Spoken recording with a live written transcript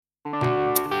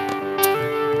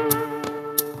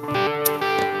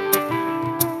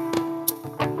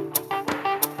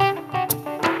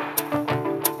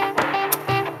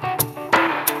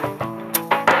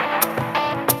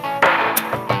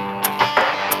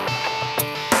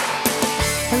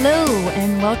Hello,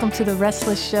 and welcome to The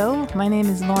Restless Show. My name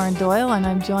is Lauren Doyle, and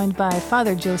I'm joined by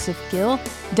Father Joseph Gill,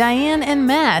 Diane, and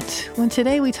Matt, when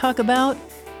today we talk about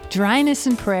dryness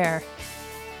in prayer.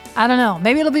 I don't know.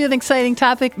 Maybe it'll be an exciting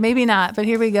topic, maybe not, but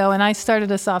here we go. And I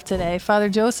started us off today. Father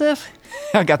Joseph?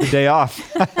 I got the day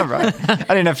off. Right. I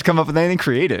didn't have to come up with anything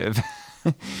creative.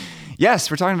 Yes,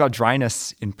 we're talking about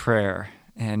dryness in prayer.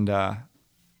 And have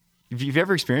you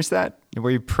ever experienced that?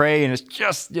 Where you pray and it's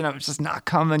just, it's just not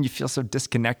coming. You feel so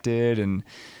disconnected. And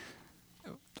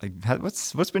like,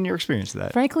 what's been your experience of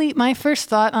that? Frankly, my first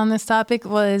thought on this topic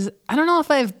was, I don't know if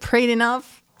I've prayed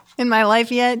enough in my life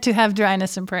yet to have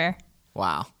dryness in prayer.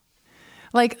 Wow.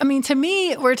 To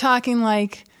me, we're talking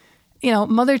like,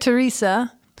 Mother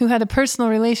Teresa, who had a personal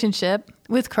relationship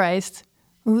with Christ,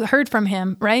 who heard from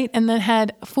him, right? And then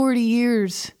had 40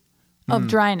 years of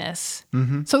dryness.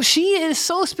 Mm-hmm. So she is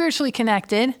so spiritually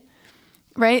connected,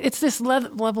 right? It's this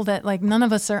level that like none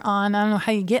of us are on. I don't know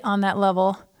how you get on that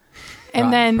level.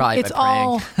 And then it's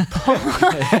all,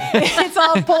 it's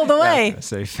all pulled away. Yeah,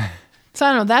 safe. So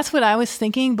I don't know. That's what I was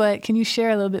thinking, but can you share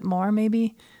a little bit more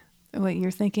maybe what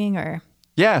you're thinking or...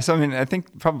 Yeah, so I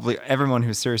think probably everyone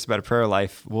who's serious about a prayer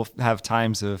life will have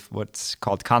times of what's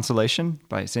called consolation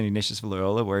by St. Ignatius of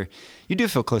Loyola, where you do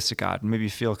feel close to God. Maybe you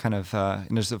feel kind of,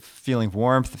 and there's a feeling of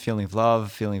warmth, a feeling of love, a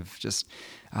feeling of just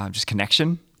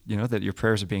connection, that your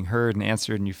prayers are being heard and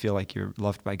answered and you feel like you're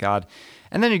loved by God.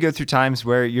 And then you go through times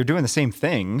where you're doing the same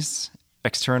things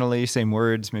externally, same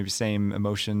words, maybe same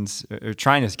emotions, or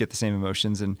trying to get the same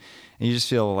emotions, and you just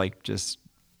feel like just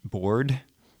bored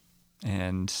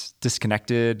and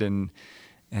disconnected and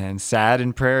sad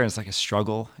in prayer. And it's like a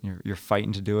struggle. You're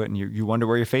fighting to do it, and you wonder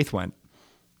where your faith went.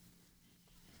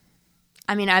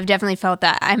 I've definitely felt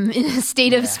that. I'm in a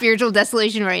state of spiritual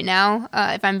desolation right now,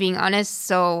 if I'm being honest.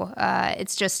 So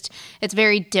it's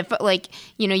very difficult. Like,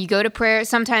 you go to prayer.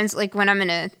 Sometimes, like when I'm in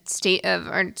a state of,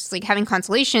 or just like having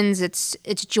consolations, it's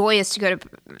joyous to go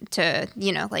to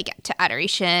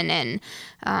adoration and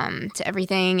to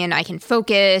everything. And I can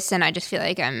focus and I just feel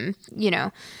like I'm,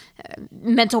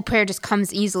 mental prayer just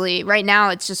comes easily. Right now,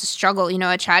 it's just a struggle.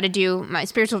 I try to do, my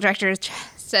spiritual director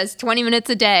says 20 minutes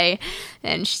a day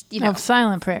and of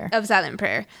silent prayer.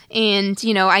 And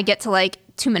I get to like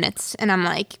 2 minutes and I'm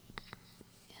like,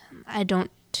 I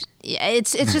don't,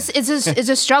 it's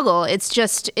a struggle.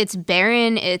 It's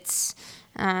barren. It's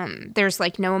there's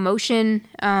like no emotion.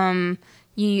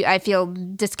 I feel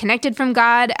disconnected from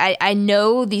God. I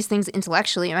know these things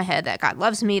intellectually in my head, that God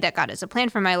loves me, that God has a plan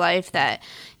for my life, that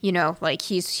like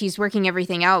he's working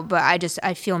everything out, but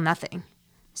I feel nothing.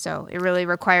 So it really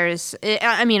requires,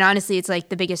 honestly, it's like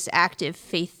the biggest act of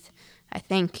faith, I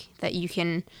think, that you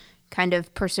can kind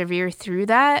of persevere through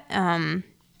that.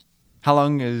 How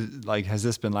long has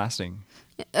this been lasting?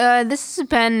 This has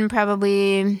been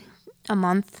probably a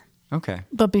month. Okay.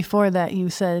 But before that, you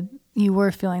said you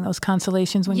were feeling those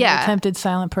consolations when you attempted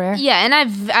silent prayer? Yeah, and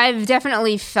I've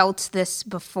definitely felt this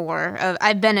before.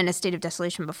 I've been in a state of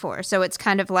desolation before. So it's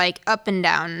kind of like up and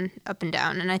down.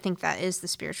 And I think that is the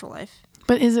spiritual life.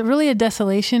 But is it really a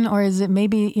desolation, or is it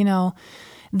maybe,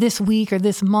 this week or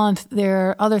this month, there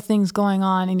are other things going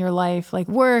on in your life, like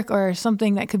work or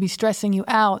something that could be stressing you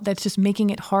out that's just making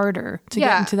it harder to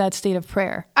get into that state of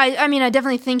prayer? I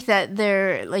definitely think that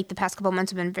the past couple of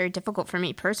months have been very difficult for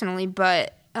me personally,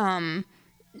 but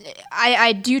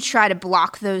I do try to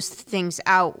block those things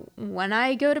out when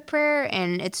I go to prayer,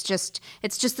 and it's just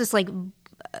this like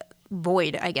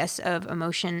void, I guess, of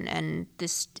emotion and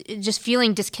this just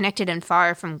feeling disconnected and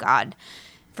far from God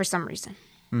for some reason.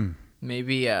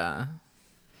 Maybe I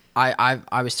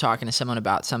was talking to someone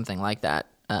about something like that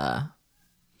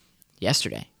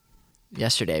yesterday.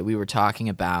 Yesterday we were talking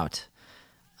about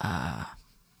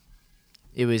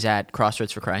it was at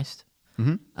Crossroads for Christ.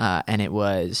 Mm-hmm. And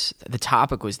the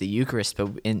topic was the Eucharist,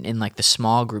 but in like the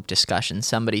small group discussion,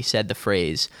 somebody said the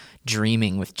phrase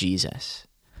 "dreaming with Jesus."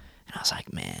 And I was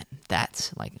like, man,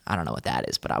 that's like, I don't know what that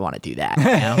is, but I want to do that,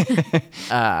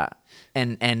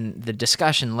 and the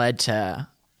discussion led to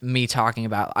me talking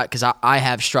about, because I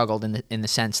have struggled in the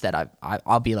sense that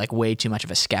I'll be like way too much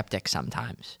of a skeptic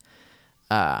sometimes.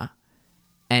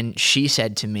 And she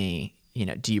said to me,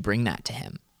 do you bring that to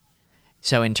him?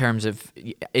 So in terms of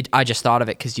it, I just thought of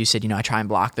it because you said, I try and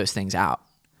block those things out.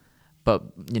 But,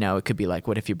 it could be like,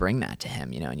 what if you bring that to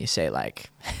him, and you say like,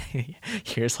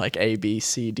 here's like A, B,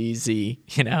 C, D, Z,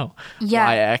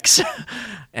 Y, X,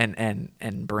 and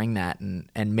bring that.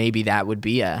 And maybe that would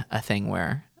be a thing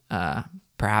where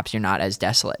perhaps you're not as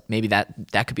desolate. Maybe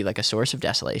that could be like a source of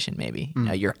desolation. Maybe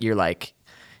you're like,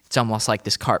 it's almost like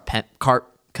this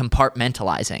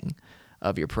compartmentalizing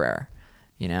of your prayer.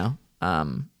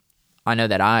 I know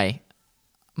that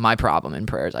my problem in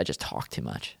prayer is I just talk too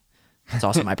much. It's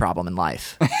also my problem in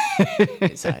life.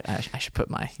 I should put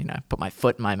my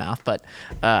foot in my mouth, but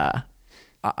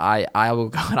I will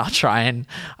go and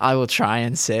I will try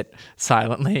and sit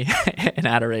silently in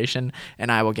adoration,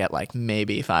 and I will get like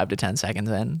maybe 5 to 10 seconds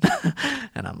in,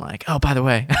 and I'm like, oh, by the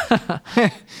way,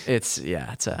 it's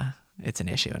an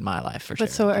issue in my life for sure.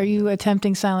 But so are you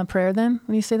attempting silent prayer then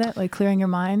when you say that, like clearing your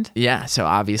mind? Yeah. So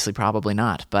obviously probably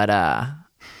not, but I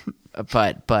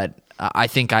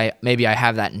think I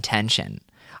have that intention.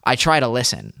 I try to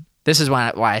listen. This is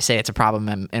why I say it's a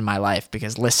problem in my life,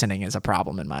 because listening is a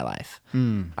problem in my life.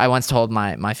 I once told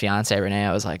my fiance, Renee,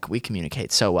 I was like, we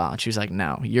communicate so well. And she was like,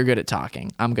 no, you're good at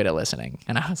talking. I'm good at listening.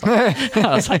 And I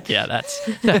was like, yeah,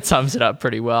 that sums it up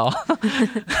pretty well.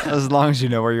 As long as you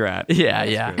know where you're at.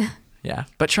 Yeah.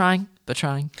 But trying.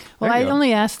 Well, I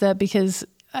only asked that because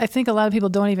I think a lot of people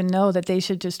don't even know that they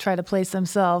should just try to place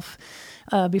themselves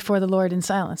before the Lord in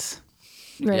silence.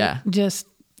 Right? Yeah. Just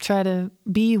try to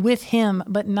be with him,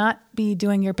 but not be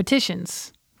doing your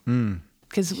petitions.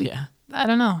 Because I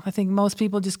don't know. I think most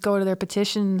people just go to their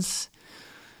petitions,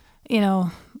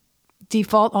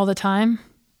 default all the time.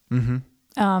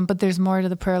 But there's more to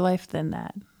the prayer life than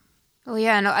that. Well,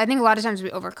 yeah, no, I think a lot of times we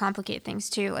overcomplicate things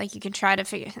too. Like you can try to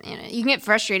figure, you can get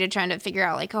frustrated trying to figure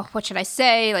out like, oh, what should I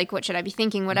say? Like, what should I be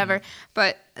thinking? Whatever.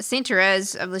 But Saint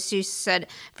Therese of Lisieux said,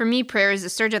 "For me, prayer is a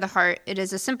surge of the heart. It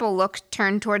is a simple look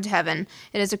turned towards heaven.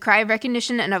 It is a cry of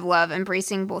recognition and of love,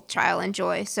 embracing both trial and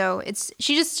joy." So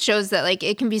she just shows that like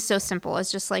it can be so simple.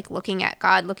 It's just like looking at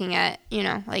God, looking at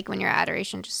like when you're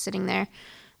adoration, just sitting there.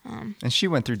 And she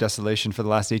went through desolation for the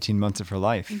last 18 months of her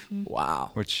life.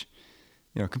 Wow. Which,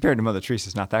 compared to Mother Teresa,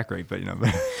 is not that great, but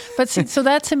But so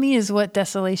that to me is what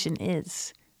desolation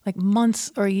is, like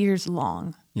months or years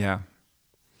long. Yeah.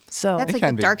 So that's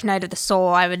like the dark night of the soul.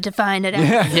 I would define it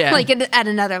as like at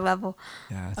another level.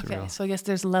 Yeah. That's okay. real. So I guess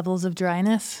there's levels of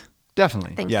dryness.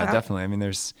 Definitely. So. Definitely. I mean,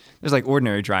 there's like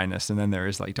ordinary dryness, and then there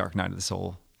is like dark night of the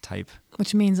soul type.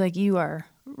 Which means like you are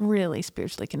really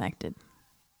spiritually connected.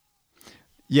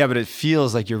 Yeah, but it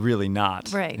feels like you're really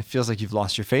not. Right. It feels like you've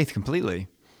lost your faith completely.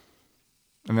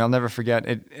 I mean, I'll never forget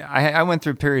it. I went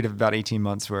through a period of about 18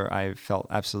 months where I felt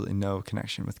absolutely no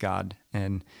connection with God.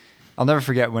 And I'll never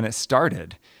forget when it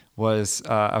started was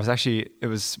it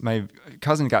was my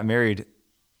cousin got married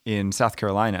in South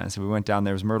Carolina. So we went down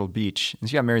there. It was Myrtle Beach. And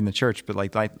she got married in the church, but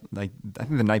like I think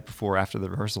the night before, after the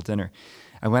rehearsal dinner,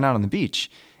 I went out on the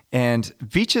beach. And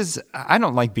beaches, I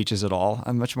don't like beaches at all.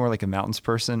 I'm much more like a mountains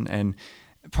person. And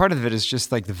part of it is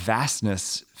just like the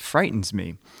vastness frightens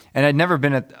me. And I'd never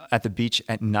been at the beach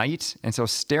at night. And so I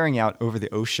was staring out over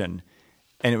the ocean,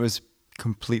 and it was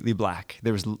completely black.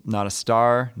 There was not a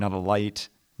star, not a light,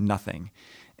 nothing.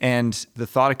 And the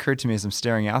thought occurred to me as I'm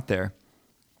staring out there,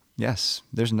 yes,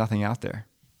 there's nothing out there.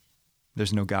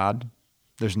 There's no God.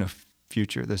 There's no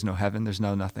future. There's no heaven. There's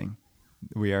no nothing.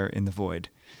 We are in the void.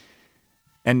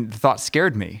 And the thought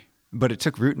scared me, but it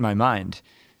took root in my mind.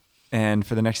 And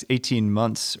for the next 18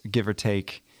 months, give or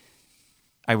take,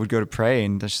 I would go to pray,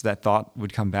 and just that thought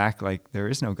would come back like, there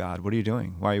is no God. What are you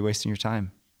doing? Why are you wasting your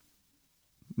time?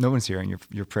 No one's hearing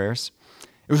your prayers.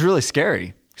 It was really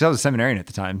scary because I was a seminarian at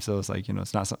the time. So it was like,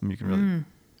 it's not something you can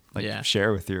really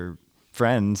share with your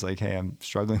friends. Like, hey, I'm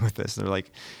struggling with this. They're like,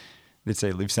 they'd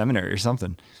say, leave seminary or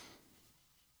something.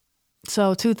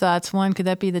 So 2 thoughts. One, could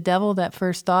that be the devil, that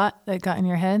first thought that got in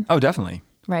your head? Oh, definitely.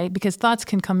 Right? Because thoughts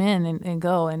can come in and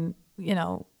go, and,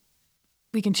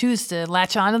 we can choose to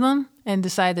latch onto them and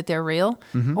decide that they're real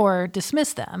or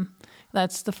dismiss them.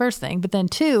 That's the first thing. But then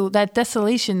 2, that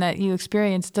desolation that you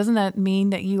experience, doesn't that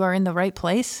mean that you are in the right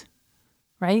place?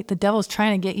 Right? The devil's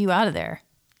trying to get you out of there.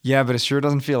 Yeah, but it sure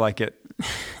doesn't feel like it.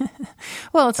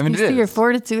 Well, it speaks to your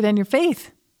fortitude and your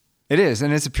faith. It is,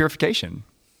 and it's a purification.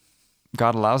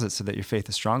 God allows it so that your faith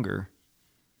is stronger.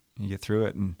 You get through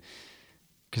it, and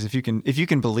because if you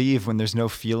can believe when there's no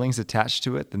feelings attached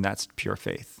to it, then that's pure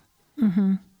faith.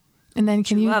 Mm-hmm. And then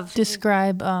can you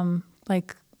describe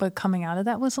like what coming out of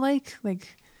that was like?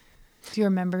 Like, do you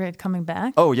remember it coming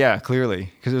back? Oh yeah,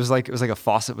 clearly, because it was like a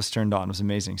faucet was turned on. It was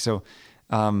amazing. So,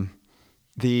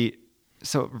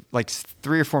 like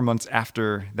 3 or 4 months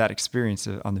after that experience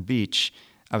on the beach,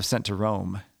 I was sent to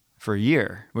Rome for a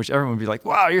year, which everyone would be like,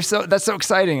 "Wow, that's so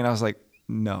exciting!" And I was like,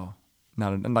 "No,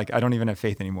 I don't even have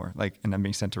faith anymore." And I'm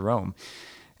being sent to Rome.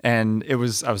 And I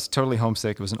was totally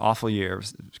homesick. It was an awful year. It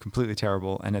was completely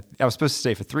terrible. And I was supposed to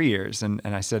stay for 3 years. And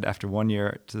I said after 1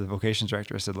 year to the vocations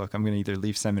director, I said, look, I'm going to either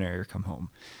leave seminary or come home.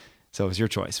 So it was your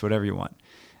choice, whatever you want.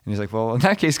 And he's like, well, in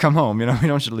that case, come home. We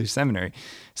don't should leave seminary.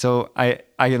 So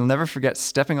I'll never forget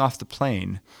stepping off the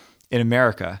plane in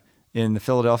America in the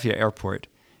Philadelphia airport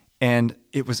And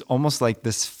it was almost like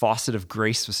this faucet of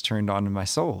grace was turned on in my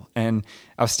soul. And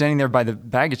I was standing there by the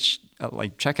baggage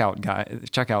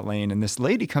checkout lane, and this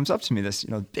lady comes up to me, this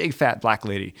big fat black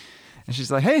lady, and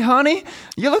she's like, "Hey, honey,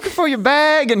 you looking for your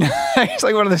bag?" And it's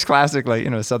like one of those classic,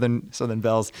 Southern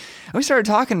belles. And we started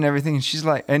talking and everything, and she's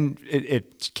like, and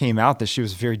it came out that she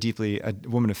was very deeply a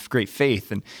woman of great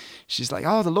faith, and she's like,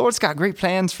 "Oh, the Lord's got great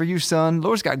plans for you, son. The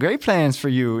Lord's got great plans for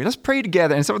you. Let's pray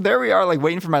together." And so there we are, like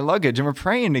waiting for my luggage, and we're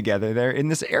praying together there in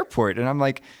this airport, and I'm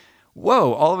like,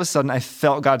 whoa! All of a sudden, I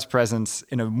felt God's presence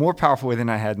in a more powerful way than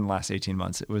I had in the last 18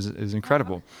 months. It was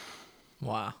incredible.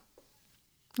 Wow.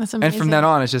 That's amazing. And from then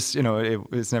on, it's just,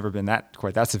 it's never been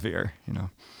quite that severe,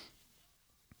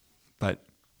 But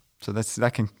so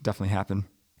that can definitely happen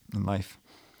in life.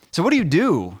 So what do you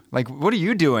do? Like, what are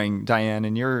you doing, Diane,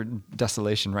 in your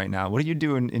desolation right now? What do you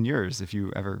do in yours if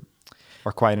you ever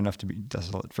are quiet enough to be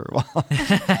desolate for a while?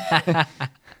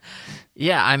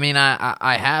 Yeah, I mean,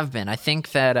 I have been. I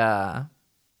think that I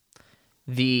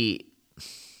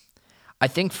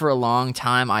think for a long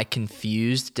time I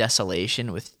confused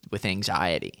desolation with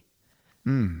anxiety.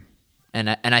 And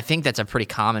I think that's a pretty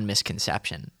common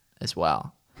misconception as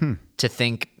well. To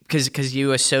think, because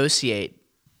you associate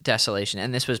desolation,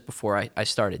 and this was before I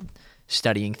started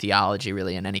studying theology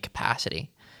really in any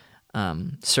capacity,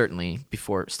 certainly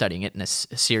before studying it in a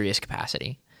serious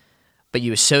capacity, but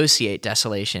you associate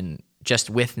desolation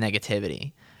just with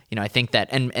negativity. I think that,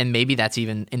 and maybe that's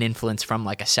even an influence from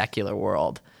like a secular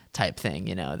world type thing,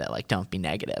 that like, don't be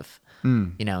negative,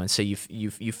 and so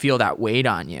you feel that weight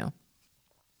on you.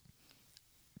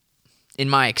 In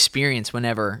my experience,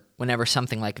 whenever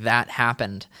something like that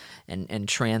happened, and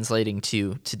translating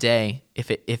to today, if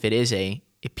it is a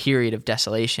period of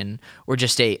desolation or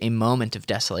just a moment of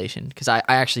desolation, because I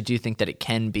actually do think that it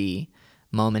can be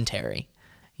momentary,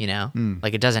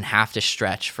 like it doesn't have to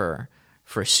stretch for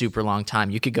a super long time.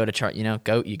 You could go to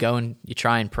you go and you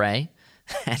try and pray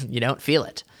and you don't feel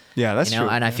it. Yeah, that's true.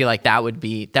 And I feel like that would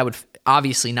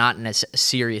obviously not in as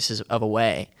serious of a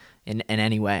way in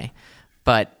any way,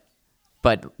 but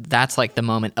that's like the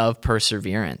moment of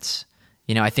perseverance.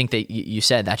 I think that you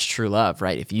said that's true love,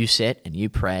 right? If you sit and you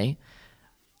pray,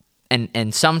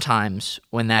 and sometimes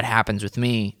when that happens with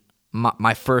me,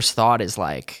 my first thought is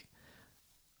like,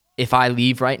 if I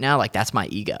leave right now, like that's my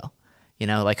ego,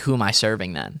 like who am I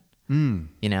serving then?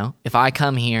 If I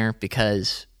come here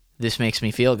because this makes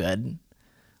me feel good,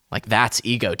 like that's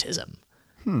egotism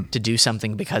to do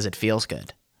something because it feels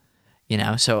good,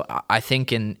 So I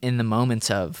think in the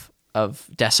moments of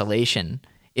desolation,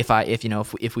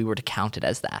 if we were to count it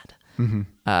as that,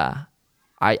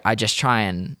 I just try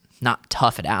and not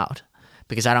tough it out,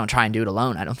 because I don't try and do it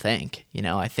alone. I don't think,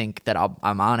 I think that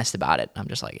I'm honest about it. I'm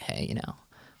just like, hey,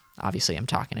 obviously I'm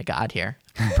talking to God here,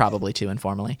 probably too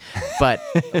informally, but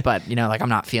like I'm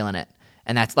not feeling it,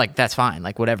 and that's fine.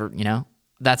 Like whatever,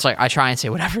 that's like I try and say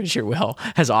whatever is your will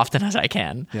as often as I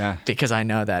can. Yeah. Because I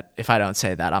know that if I don't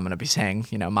say that, I'm going to be saying,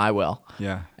 my will.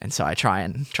 Yeah. And so I try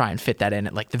and fit that in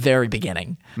at like the very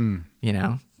beginning,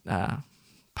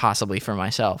 possibly for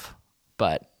myself,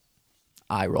 but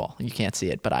I roll. You can't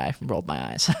see it, but I rolled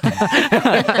my eyes.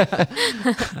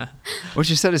 What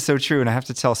you said is so true, and I have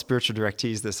to tell spiritual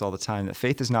directees this all the time, that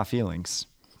faith is not feelings.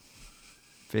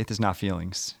 Faith is not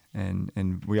feelings,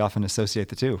 and we often associate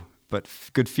the two. But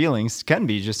good feelings can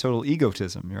be just total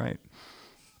egotism. You're right.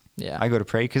 Yeah. I go to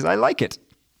pray because I like it,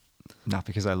 not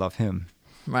because I love him.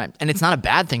 Right. And it's not a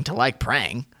bad thing to like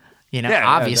praying.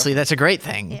 Obviously that's a great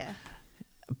thing. Yeah.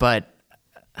 But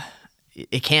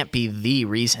it can't be the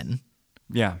reason.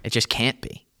 Yeah. It just can't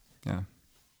be. Yeah.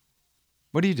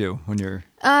 What do you do when you're...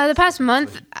 The past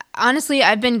month, honestly,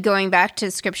 I've been going back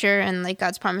to Scripture and like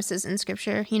God's promises in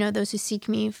Scripture. Those who seek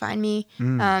me find me.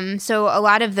 So a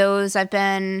lot of those I've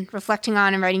been reflecting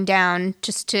on and writing down,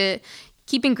 just to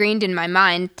keep ingrained in my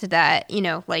mind that,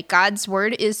 like God's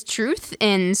word is truth.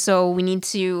 And so we need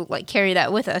to like carry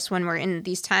that with us when we're in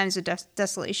these times of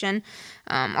desolation.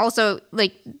 Also,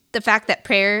 like the fact that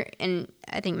prayer, and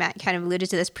I think Matt kind of alluded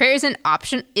to this, prayer isn't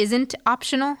optional.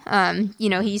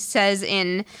 He says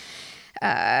in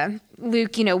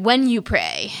Luke, when you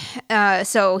pray.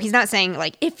 So he's not saying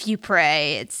like if you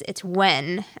pray, it's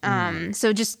when.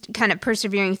 So just kind of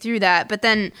persevering through that. But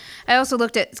then I also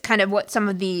looked at kind of what some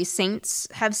of the saints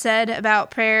have said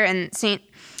about prayer, and Saint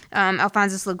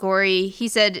Alphonsus Liguori, he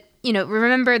said,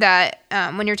 remember that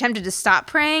when you're tempted to stop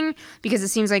praying because it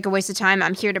seems like a waste of time,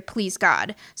 I'm here to please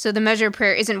God. So the measure of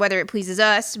prayer isn't whether it pleases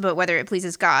us, but whether it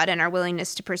pleases God and our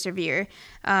willingness to persevere.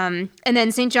 And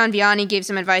then St. John Vianney gave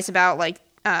some advice about like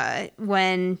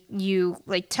when you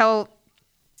like tell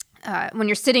when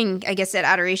you're sitting, I guess, at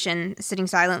adoration, sitting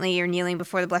silently or kneeling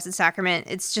before the Blessed Sacrament,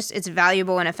 it's a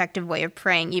valuable and effective way of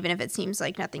praying, even if it seems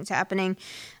like nothing's happening.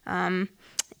 And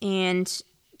then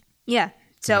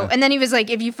he was like,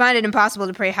 if you find it impossible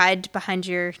to pray, hide behind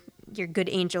your good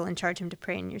angel and charge him to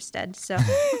pray in your stead. So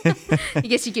I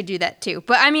guess you could do that too.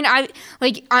 But I mean,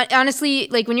 honestly,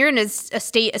 like when you're in a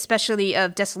state, especially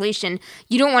of desolation,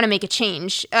 you don't want to make a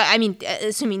change.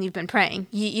 Assuming you've been praying,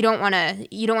 you don't want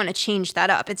to change that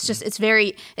up. It's just,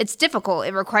 it's difficult.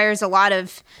 It requires a lot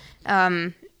of,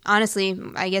 honestly,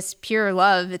 I guess, pure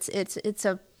love. It's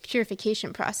a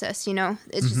purification process,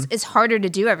 it's just, it's harder to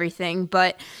do everything,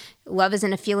 but love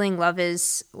isn't a feeling. Love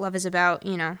is about,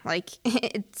 like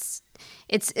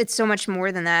it's so much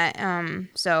more than that.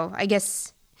 So I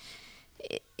guess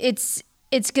it's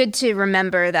good to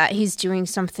remember that he's doing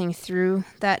something through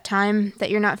that time that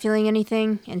you're not feeling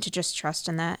anything, and to just trust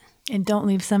in that. And don't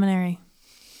leave seminary.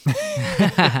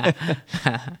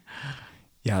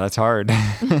 Yeah, that's hard.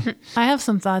 I have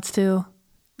some thoughts too.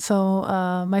 So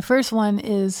my first one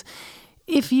is,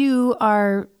 if you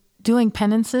are doing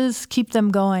penances, keep them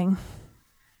going.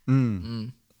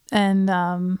 And,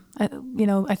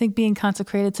 I think being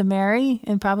consecrated to Mary,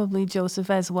 and probably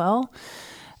Joseph as well,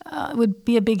 would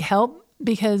be a big help,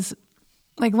 because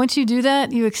like once you do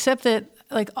that, you accept that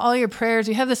like all your prayers,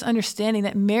 you have this understanding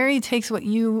that Mary takes what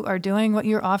you are doing, what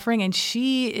you're offering, and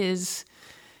she is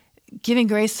giving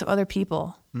grace to other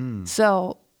people.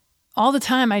 So all the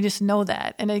time, I just know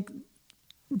that. And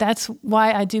that's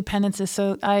why I do penances.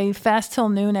 So I fast till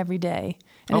noon every day.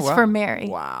 And it's for Mary.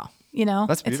 Wow.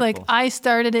 That's It's like I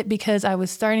started it because I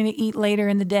was starting to eat later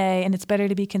in the day, and it's better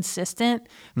to be consistent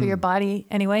for your body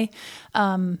anyway.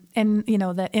 And,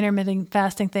 that intermittent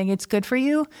fasting thing, it's good for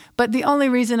you. But the only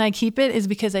reason I keep it is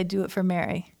because I do it for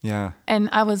Mary. Yeah. And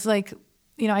I was like,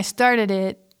 I started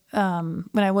it when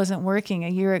I wasn't working a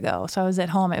year ago. So I was at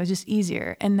home. It was just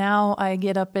easier. And now I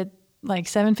get up at like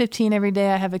 7:15 every day.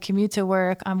 I have a commute to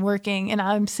work. I'm working, and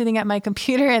I'm sitting at my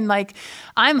computer, and like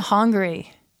I'm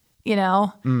hungry, and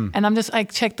I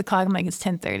check the clock. I'm like, it's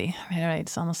 10:30. All right,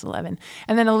 it's almost 11.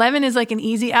 And then 11 is like an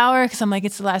easy hour, because I'm like,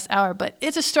 it's the last hour. But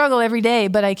it's a struggle every day,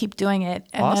 but I keep doing it.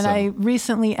 And Awesome. then I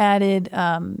recently added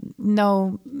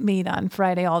no meat on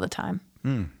Friday all the time.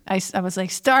 I was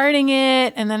like starting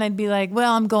it, and then I'd be like,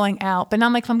 well, I'm going out. But now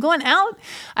I'm like, if I'm going out,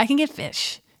 I can get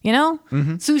fish,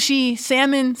 sushi,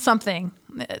 salmon, something,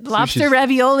 lobster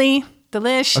ravioli,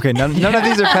 delish. Okay, none of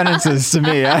these are penances to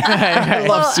me. I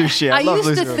love sushi. I love used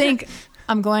to losing- think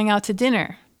I'm going out to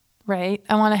dinner, right?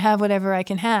 I want to have whatever I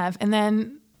can have. And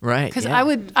then, Right. because yeah.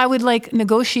 I would like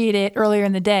negotiate it earlier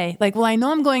in the day. Like, well, I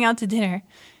know I'm going out to dinner.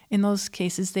 In those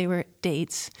cases, they were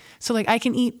dates. So like I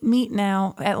can eat meat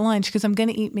now at lunch because I'm going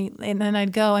to eat meat. And then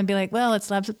I'd go and be like, well, it's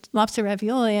lobster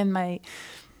ravioli and my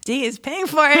date is paying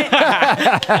for it.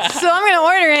 So I'm going to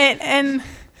order it and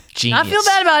Genius. not feel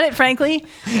bad about it, frankly.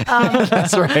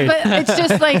 That's right. But it's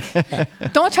just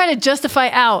like, don't try to justify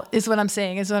out is what I'm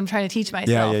saying, is what I'm trying to teach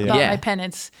myself about Yeah. my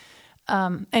penance.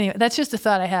 Anyway, that's just a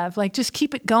thought I have. Like, just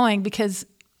keep it going, because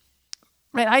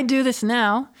right, I do this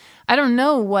now. I don't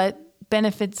know what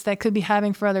benefits that could be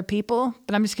having for other people,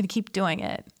 but I'm just going to keep doing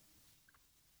it.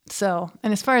 So,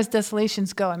 and as far as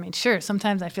desolations go, I mean, sure,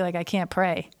 sometimes I feel like I can't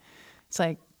pray. It's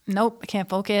like, nope, I can't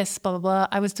focus, blah, blah, blah.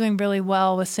 I was doing really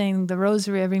well with saying the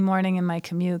rosary every morning in my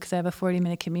commute, because I have a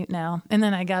 40-minute commute now. And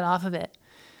then I got off of it.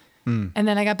 And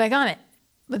then I got back on it.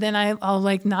 But then I'll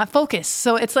like not focus.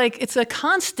 So it's like, it's a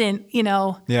constant,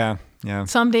 Yeah.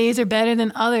 some days are better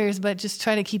than others, but just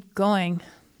try to keep going.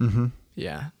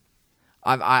 Yeah.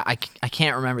 I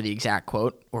can't remember the exact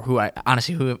quote or who I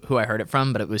heard it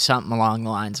from, but it was something along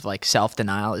the lines of like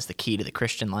self-denial is the key to the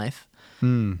Christian life.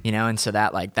 And so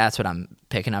that's what I'm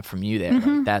picking up from you there.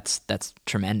 Like, that's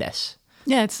tremendous.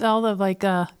 Yeah, it's all of like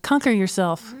conquer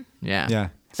yourself. Yeah. Yeah.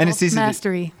 And it's easy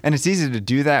Mastery. and it's easy to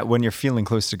do that when you're feeling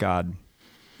close to God.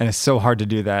 And it's so hard to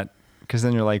do that, because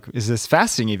then you're like, is this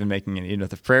fasting even making any,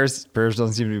 the prayers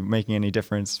doesn't seem to be making any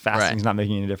difference. Fasting's not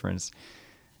making any difference.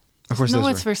 Of course, No,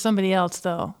 it's for somebody else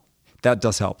though. that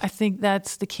does help. I think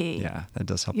that's the key. Yeah, that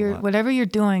does help a lot. Whatever you're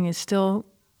doing is still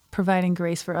providing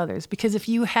grace for others. Because if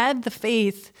you had the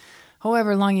faith,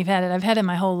 however long you've had it, I've had it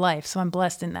my whole life, so I'm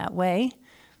blessed in that way.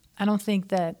 I don't think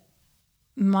that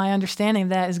my understanding of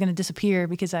that is going to disappear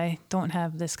because I don't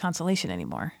have this consolation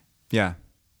anymore. Yeah.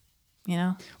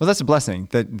 Well, that's a blessing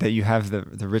that you have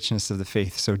the richness of the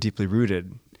faith so deeply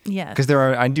rooted. yeah. Because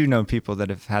I do know people that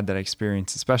have had that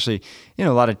experience, especially, a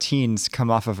lot of teens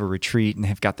come off of a retreat and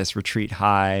have got this retreat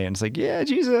high, and it's like, yeah,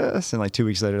 Jesus. And like 2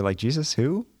 weeks later, like, Jesus,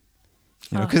 who?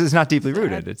 Because it's not deeply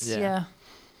rooted. It's Yeah.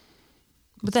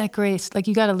 But that grace, like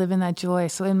you got to live in that joy.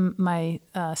 So in my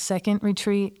second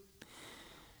retreat,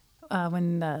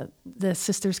 when the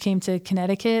sisters came to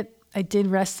Connecticut, I did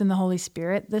rest in the Holy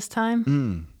Spirit this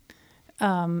time.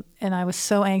 And I was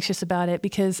so anxious about it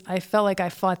because I felt like I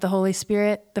fought the Holy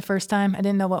Spirit the first time. I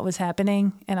didn't know what was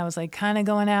happening. And I was like kind of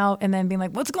going out and then being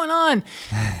like, what's going on?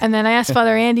 And then I asked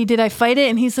Father Andy, did I fight it?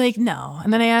 And he's like, no.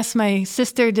 And then I asked my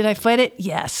sister, did I fight it?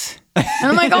 Yes. And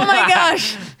I'm like, oh my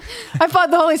gosh, I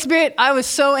fought the Holy Spirit. I was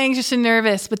so anxious and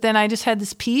nervous, but then I just had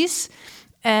this peace.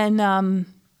 And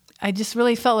I just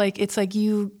really felt like it's like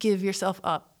you give yourself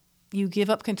up. You give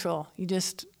up control.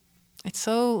 It's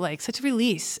so like such a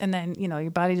release. And then,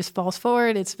 your body just falls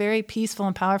forward. It's very peaceful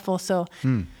and powerful. So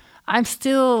I'm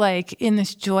still like in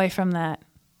this joy from that.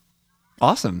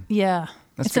 Awesome. Yeah.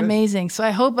 It's good. amazing. So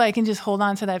I hope I can just hold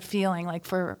on to that feeling like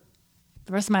for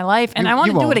the rest of my life. And I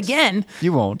want to do it again.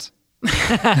 You won't.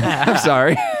 I'm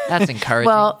sorry. That's encouraging.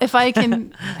 Well, if I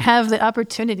can have the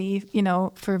opportunity,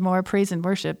 for more praise and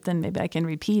worship, then maybe I can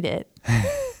repeat it.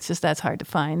 It's just that's hard to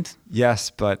find.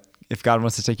 Yes, but if God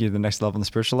wants to take you to the next level in the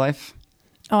spiritual life,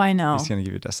 oh, I know. He's going to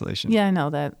give you desolation. Yeah, I know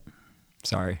that.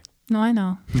 Sorry. No, I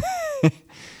know.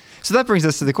 So that brings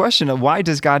us to the question of why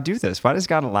does God do this? Why does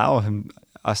God allow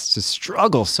us to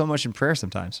struggle so much in prayer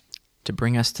sometimes? To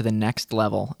bring us to the next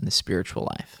level in the spiritual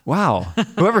life. Wow.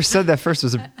 Whoever said that first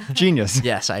was a genius.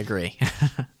 Yes, I agree.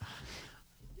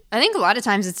 I think a lot of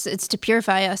times it's to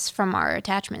purify us from our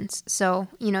attachments. So,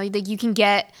 like you can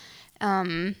get,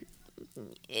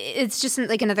 it's just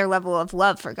like another level of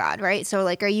love for God, right? So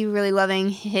like, are you really loving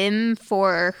him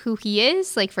for who he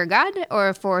is, like for God,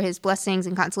 or for his blessings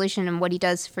and consolation and what he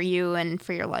does for you and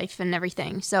for your life and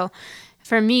everything? So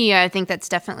for me, I think that's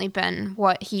definitely been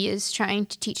what he is trying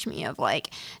to teach me of like,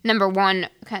 number one,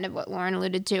 kind of what Lauren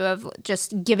alluded to of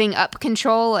just giving up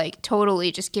control, like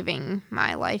totally just giving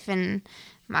my life and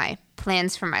my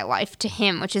plans for my life to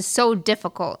him, which is so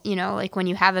difficult, like when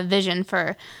you have a vision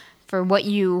for what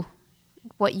you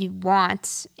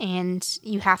want and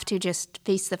you have to just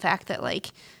face the fact that like,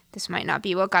 this might not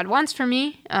be what God wants for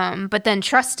me. But then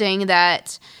trusting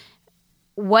that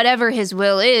whatever his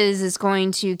will is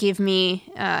going to give me,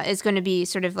 is going to be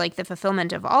sort of like the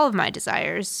fulfillment of all of my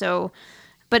desires. So,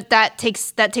 but that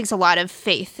takes a lot of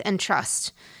faith and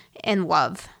trust and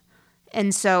love.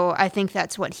 And so I think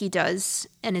that's what he does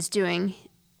and is doing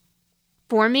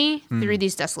for me through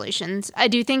these desolations. I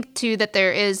do think too that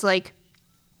there's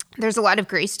a lot of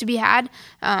grace to be had.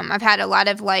 I've had a lot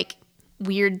of like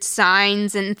weird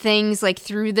signs and things like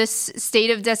through this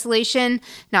state of desolation,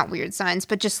 not weird signs,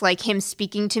 but just like him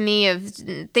speaking to me of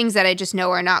things that I just know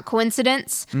are not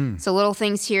coincidence. So little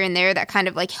things here and there that kind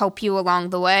of like help you along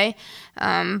the way.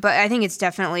 But I think it's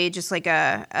definitely just like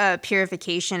a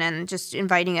purification and just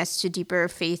inviting us to deeper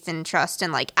faith and trust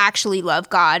and like actually love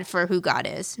God for who God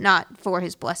is, not for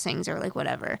his blessings or like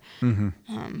whatever.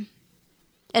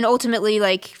 And ultimately,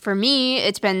 like for me,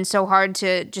 it's been so hard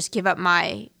to just give up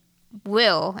my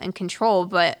will and control.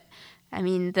 But I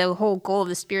mean, the whole goal of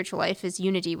the spiritual life is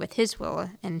unity with his will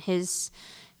and his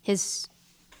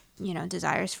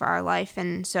desires for our life.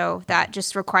 And so that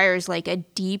just requires like a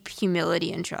deep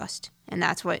humility and trust. And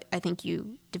that's what I think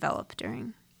you develop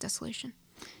during desolation.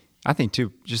 I think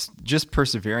too, just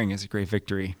persevering is a great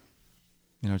victory.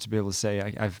 To be able to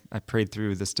say, I prayed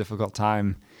through this difficult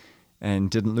time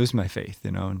and didn't lose my faith,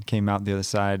 and came out the other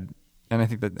side. And I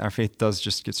think that our faith does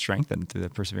just get strengthened through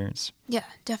that perseverance. Yeah,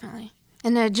 definitely.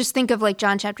 And just think of like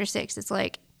John chapter 6. It's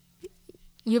like,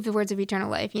 you have the words of eternal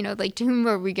life, like to whom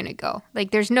are we going to go? Like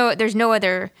there's no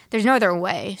other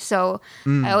way. So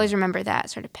I always remember that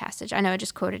sort of passage. I know I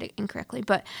just quoted it incorrectly,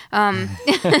 but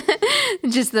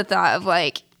just the thought of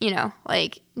like,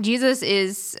 like Jesus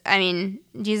is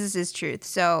truth.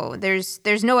 So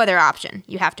there's no other option.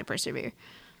 You have to persevere.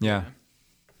 Yeah.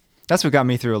 That's what got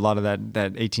me through a lot of that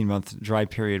 18-month dry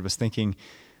period, was thinking,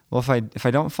 well, if I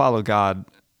don't follow God,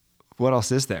 what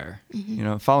else is there?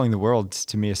 Following the world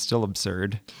to me is still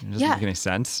absurd. It doesn't make any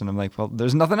sense. And I'm like, well,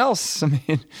 there's nothing else.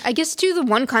 I guess too, the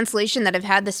one consolation that I've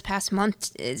had this past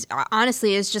month is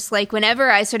just like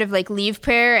whenever I sort of like leave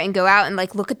prayer and go out and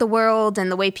like look at the world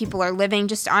and the way people are living,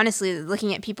 just honestly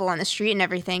looking at people on the street and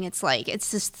everything, it's like,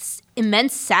 it's this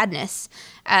immense sadness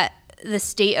at the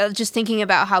state of just thinking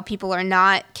about how people are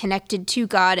not connected to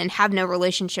God and have no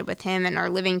relationship with him and are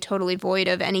living totally void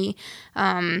of any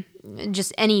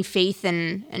just any faith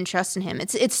and trust in him.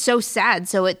 It's so sad.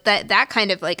 So that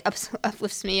kind of like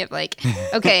uplifts me of like,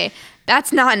 okay,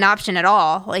 that's not an option at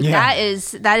all. Like that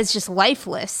is just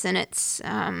lifeless, and it's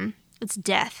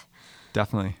death.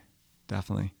 Definitely.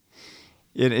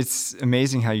 It's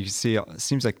amazing how you see, it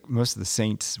seems like most of the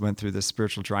saints went through this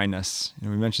spiritual dryness. We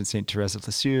mentioned St. Therese of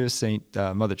Lisieux, St.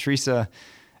 Mother Teresa.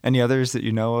 Any others that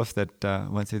you know of that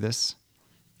went through this?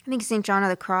 I think St. John of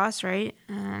the Cross, right?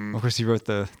 Of course, he wrote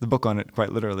the book on it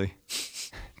quite literally.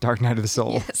 Dark Night of the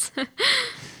Soul. Yes.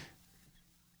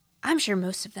 I'm sure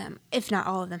most of them, if not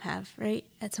all of them, have, right?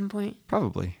 At some point.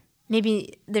 Probably.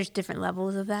 Maybe there's different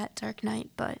levels of that dark night,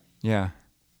 but... Yeah.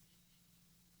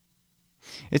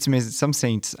 It's amazing. Some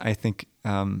saints, I think,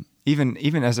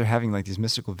 even as they're having like these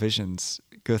mystical visions,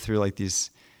 go through like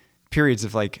these periods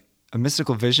of like a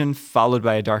mystical vision followed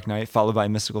by a dark night, followed by a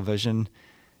mystical vision.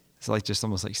 It's like just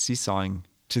almost like seesawing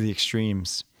to the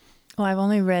extremes. Well, I've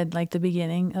only read like the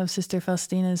beginning of Sister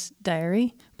Faustina's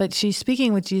diary, but she's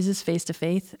speaking with Jesus face to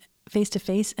face,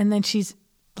 and then she's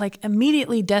like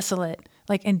immediately desolate,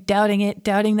 like and doubting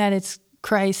that it's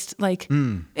Christ. Like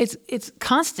it's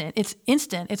constant, it's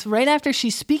instant. It's right after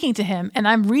she's speaking to him, and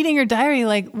I'm reading her diary.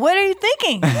 Like, what are you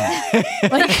thinking?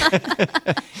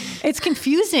 Like, it's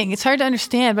confusing. It's hard to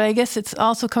understand, but I guess it's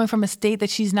also coming from a state that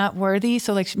she's not worthy.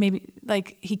 So like maybe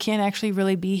like he can't actually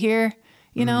really be here.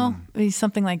 You know, maybe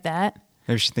something like that.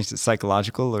 Maybe she thinks it's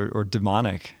psychological or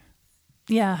demonic.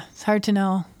 Yeah, it's hard to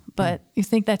know. But you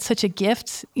think that's such a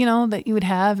gift, you know, that you would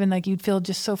have, and like you'd feel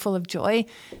just so full of joy.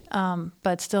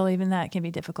 But still, even that can be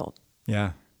difficult.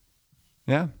 Yeah.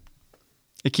 Yeah.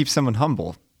 It keeps someone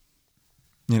humble,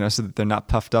 you know, so that they're not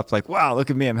puffed up like, wow, look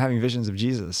at me, I'm having visions of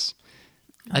Jesus.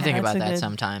 I think that's about a that good-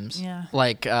 sometimes. yeah.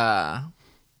 Like,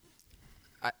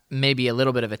 maybe a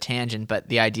little bit of a tangent, but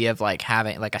the idea of like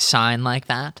having like a sign like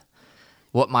that,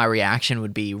 what my reaction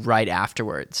would be right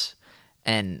afterwards.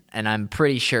 And I'm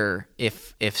pretty sure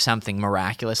if something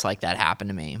miraculous like that happened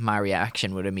to me, my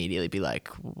reaction would immediately be like,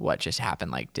 what just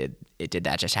happened? Like, did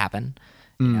that just happen?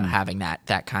 You know, having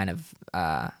that kind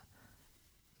of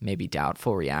maybe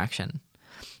doubtful reaction.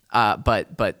 But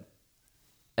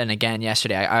and again,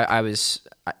 yesterday I was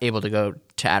able to go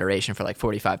to adoration for like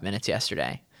 45 minutes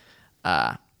yesterday,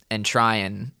 and try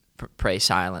and pray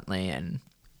silently. And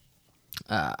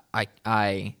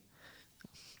I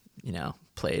you know,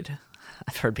 played.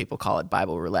 I've heard people call it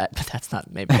Bible roulette, but that's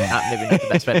not maybe not the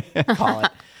best way to call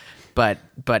it.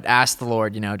 But ask the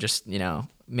Lord, you know, just, you know,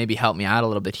 maybe help me out a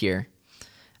little bit here.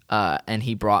 And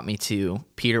he brought me to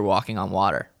Peter walking on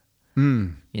water.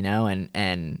 You know,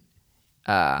 and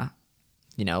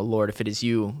you know, Lord, if it is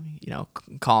you, you know,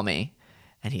 call me.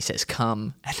 And he says,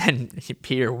 come. And then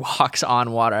Peter walks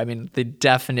on water. I mean, the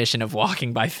definition of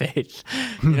walking by faith.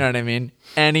 You know what I mean?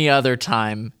 Any other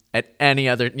time, at any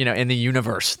other, you know, in the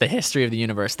universe, the history of the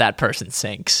universe, that person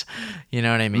sinks. You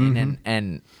know what I mean?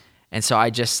 And so I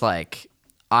just like,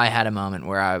 I had a moment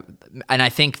where I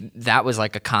think that was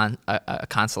like a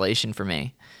consolation for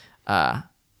me. And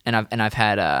I've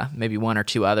had maybe one or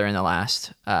two other in the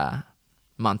last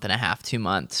month and a half, 2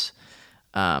 months.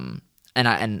 And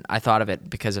I thought of it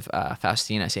because of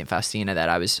Faustina, Saint Faustina, that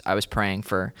I was praying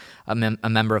for a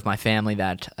member of my family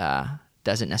that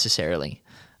doesn't necessarily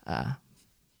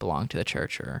belong to the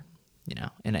church, or, you know,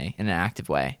 in an active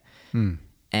way,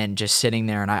 and just sitting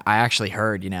there, and I actually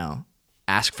heard, you know,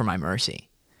 ask for my mercy,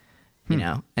 you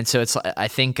know, and so it's, I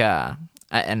think,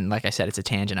 and like I said, it's a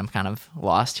tangent. I'm kind of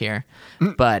lost here,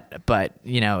 but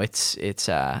you know, it's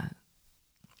I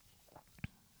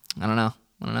don't know.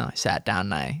 I sat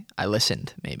down and I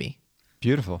listened, maybe.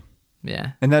 Beautiful.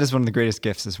 Yeah. And that is one of the greatest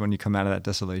gifts, is when you come out of that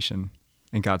desolation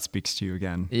and God speaks to you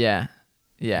again. Yeah.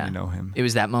 Yeah. You know him. It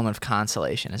was that moment of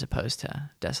consolation as opposed to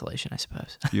desolation, I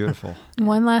suppose. Beautiful.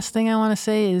 One last thing I want to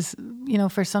say is, you know,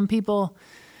 for some people,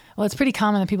 well, it's pretty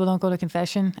common that people don't go to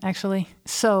confession, actually.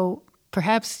 So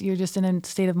perhaps you're just in a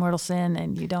state of mortal sin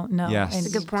and you don't know. Yes. And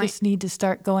That's a good point. you just need to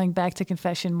start going back to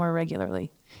confession more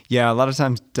regularly. Yeah, a lot of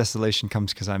times desolation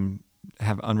comes because I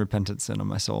have unrepentant sin on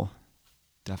my soul.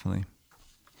 Definitely.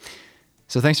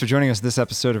 So thanks for joining us this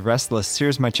episode of Restless.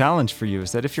 Here's my challenge for you,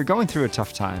 is that if you're going through a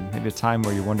tough time, maybe a time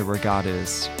where you wonder where God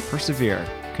is, persevere.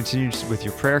 Continue with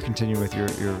your prayer, continue with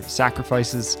your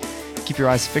sacrifices. Keep your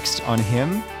eyes fixed on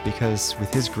him, because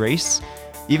with his grace,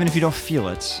 even if you don't feel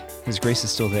it, his grace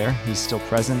is still there. He's still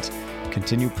present.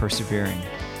 Continue persevering.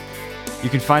 You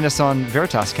can find us on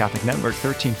Veritas Catholic Network,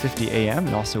 1350 AM,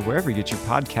 and also wherever you get your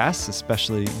podcasts,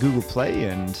 especially Google Play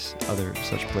and other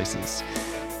such places.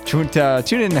 Tune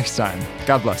in next time.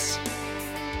 God bless.